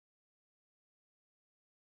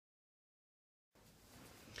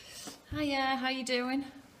Hiya, how you doing?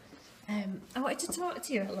 I wanted to talk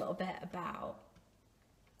to you a little bit about,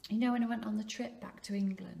 when I went on the trip back to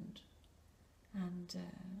England and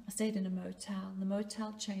I stayed in a motel, and the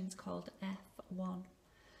motel chain's called F1.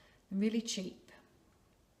 They're really cheap,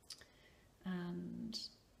 and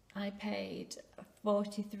I paid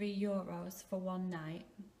 €43 for one night,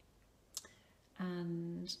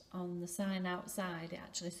 and on the sign outside it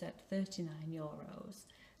actually said €39.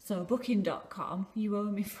 So booking.com, you owe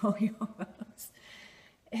me €4.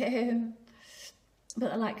 But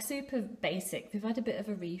they're like super basic. They've had a bit of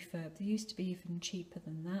a refurb. They used to be even cheaper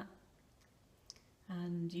than that.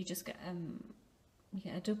 And you just get you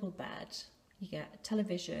get a double bed, you get a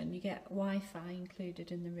television, you get Wi-Fi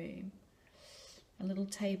included in the room, a little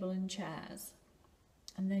table and chairs,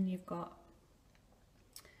 and then you've got,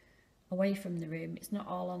 away from the room, it's not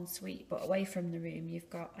all en suite, but away from the room you've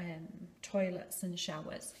got toilets and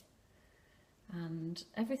showers, and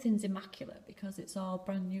everything's immaculate because it's all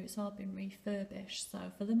brand new, it's all been refurbished.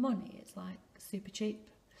 So for the money it's like super cheap,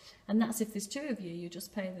 and that's if there's two of you, you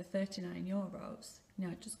just pay the €39,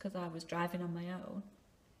 just because I was driving on my own.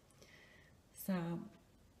 So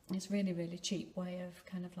it's really, really cheap way of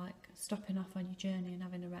kind of like stopping off on your journey and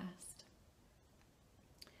having a rest.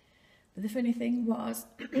 But the funny thing was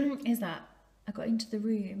is that I got into the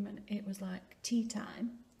room and it was like tea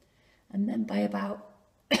time, and then by about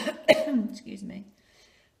excuse me,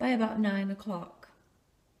 by about 9 o'clock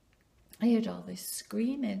I heard all this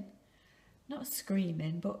screaming. Not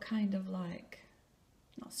screaming, but kind of like,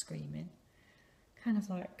 not screaming, kind of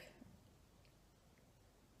like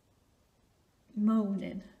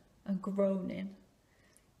moaning and groaning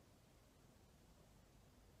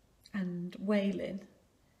and wailing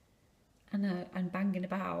and banging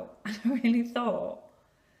about. And I really thought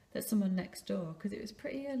that someone next door, because it was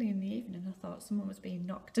pretty early in the evening, I thought someone was being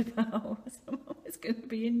knocked about, someone was going to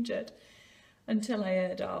be injured, until I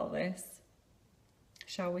heard all this,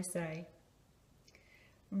 shall we say,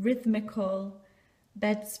 rhythmical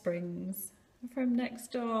bed springs from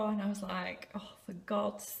next door. And I was like, oh, for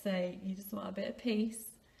God's sake, you just want a bit of peace.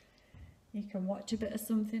 You can watch a bit of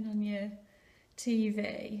something on your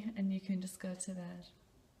TV and you can just go to bed.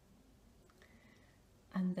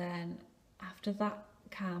 And then after that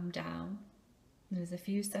calmed down, there was a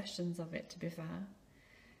few sessions of it, to be fair,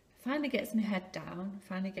 finally gets my head down,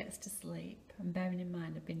 finally gets to sleep, and bearing in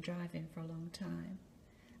mind I've been driving for a long time.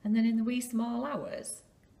 And then in the wee small hours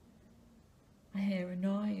I hear a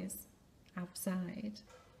noise outside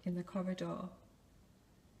in the corridor,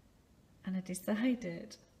 and I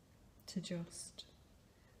decided to just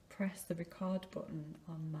press the record button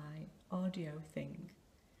on my audio thing,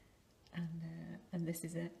 and this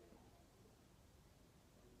is it.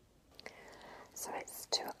 So it's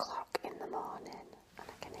 2 o'clock in the morning and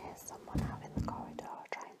I can hear someone out in the corridor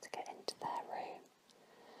trying to get into their room.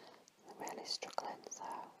 They're really struggling, so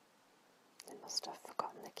they must have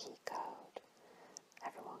forgotten the key code.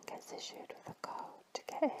 Everyone gets issued with a code to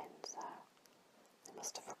get in, so they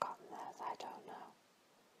must have forgotten theirs, I don't know.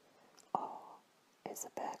 Or is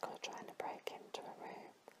a burglar trying to break into a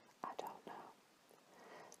room? I don't know.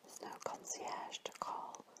 There's no concierge to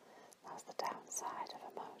call. That's the downside of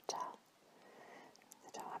a motel. They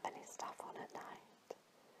don't have any staff on at night.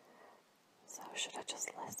 So should I just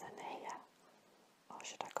listen here? Or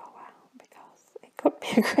should I go out? Because it could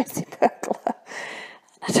be a crazy burglar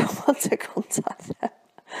and I don't want to contact them.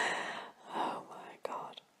 Oh my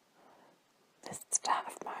God. This start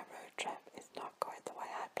of my road trip is not going the way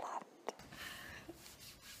I planned.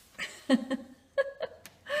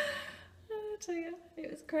 Oh dear, it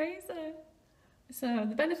was crazy. So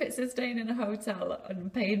the benefits of staying in a hotel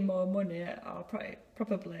and paying more money are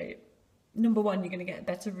probably, number one, you're going to get a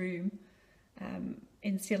better room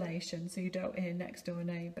insulation, so you don't hear next door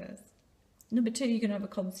neighbours. Number two, you're going to have a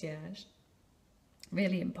concierge,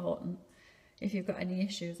 really important. If you've got any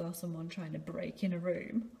issues or someone trying to break in a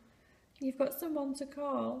room, you've got someone to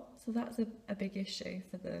call. So that's a big issue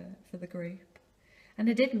for the group. And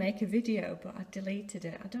I did make a video, but I deleted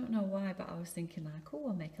it. I don't know why, but I was thinking like, oh,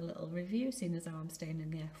 I'll make a little review, seeing as how I'm staying in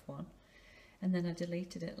the F1. And then I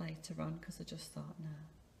deleted it later on because I just thought, no.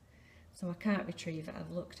 So I can't retrieve it. I've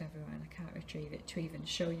looked everywhere and I can't retrieve it to even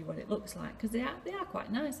show you what it looks like, because they are quite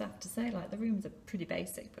nice, I have to say. Like, the rooms are pretty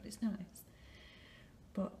basic, but it's nice.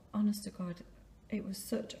 But honest to God, it was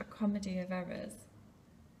such a comedy of errors.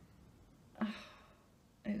 Oh,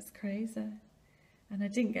 it was crazy. And I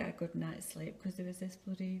didn't get a good night's sleep because there was this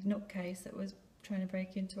bloody nutcase that was trying to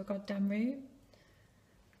break into a goddamn room.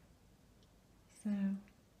 So,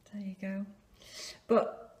 there you go.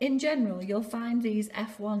 But in general, you'll find these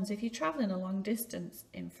F1s, if you're travelling a long distance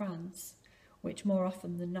in France, which more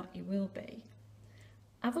often than not you will be,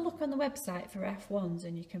 have a look on the website for F1s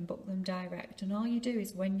and you can book them direct. And all you do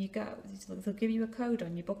is when you go, they'll give you a code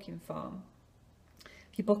on your booking form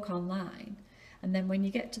if you book online. And then when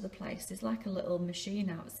you get to the place, there's like a little machine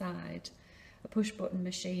outside, a push button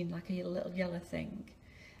machine, like a little yellow thing.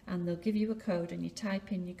 And they'll give you a code and you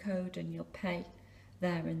type in your code and you'll pay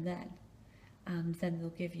there and then. And then they'll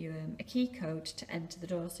give you a key code to enter the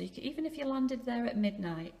door. So you can, even if you landed there at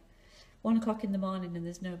midnight, 1 o'clock in the morning and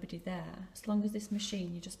there's nobody there, as long as this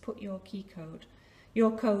machine, you just put your code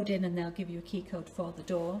in, and they'll give you a key code for the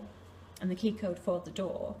door. And the key code for the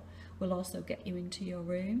door will also get you into your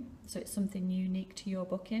room. So it's something unique to your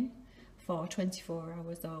booking for 24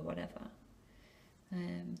 hours or whatever.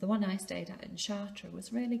 The one I stayed at in Chartres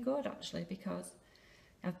was really good actually, because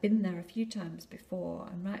I've been there a few times before,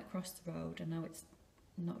 and right across the road, I know it's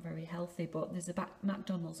not very healthy, but there's a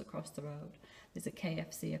McDonald's across the road, there's a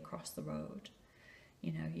KFC across the road.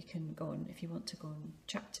 You know, you can go and, if you want to go and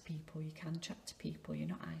chat to people, you can chat to people, you're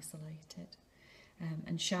not isolated.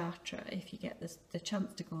 And Chartres, if you get the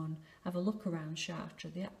chance to go and have a look around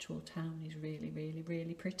Chartres, the actual town is really, really,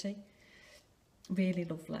 really pretty, really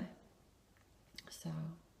lovely. So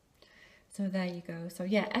there you go. So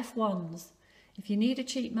yeah, F1s. If you need a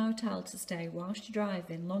cheap motel to stay whilst you're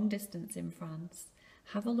driving long distance in France,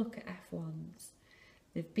 have a look at F1s.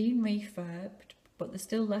 They've been refurbed, but they're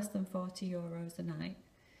still less than €40 a night.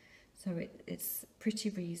 So it's pretty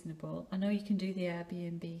reasonable. I know you can do the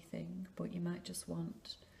Airbnb thing, but you might just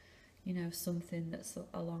want, you know, something that's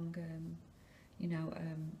along, you know,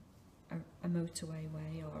 a motorway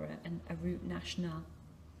way or a route nationale.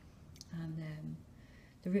 And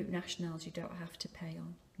the route nationals you don't have to pay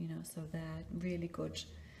on, you know, so they're really good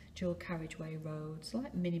dual carriageway roads,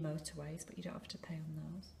 like mini motorways, but you don't have to pay on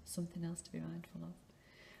those. Something else to be mindful of.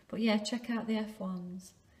 But yeah, check out the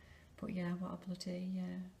F1s. But yeah,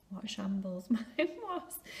 what a shambles mine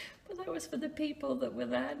was. But that was for the people that were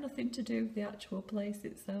there, nothing to do with the actual place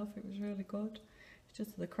itself. It was really good. It's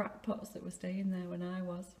just the crackpots that were staying there when I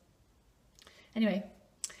was. Anyway,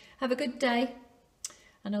 have a good day.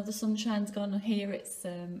 I know the sunshine's gone here. It's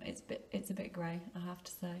a bit grey, I have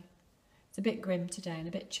to say. It's a bit grim today and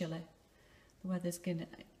a bit chilly. The weather's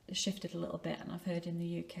shifted a little bit, and I've heard in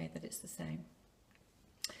the UK that it's the same.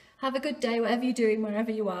 Have a good day, whatever you're doing,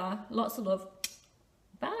 wherever you are. Lots of love.